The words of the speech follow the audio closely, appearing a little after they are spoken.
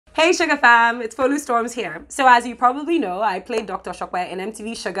Hey Sugar fam, it's Folu Storms here. So as you probably know, I played Dr.Sope in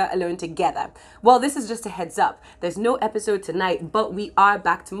MTV Shuga Alone Together. Well, this is just a heads up. There's no episode tonight, but we are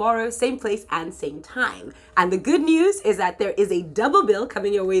back tomorrow, same place and same time. And the good news is that there is a double bill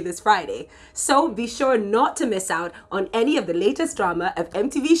coming your way this Friday. So be sure not to miss out on any of the latest drama of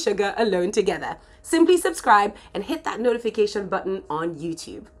MTV Shuga Alone Together. Simply subscribe and hit that notification button on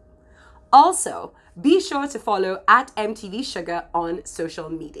YouTube. Also, be sure to follow at MTV Shuga on social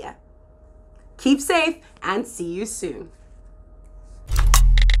media. Keep safe and see you soon.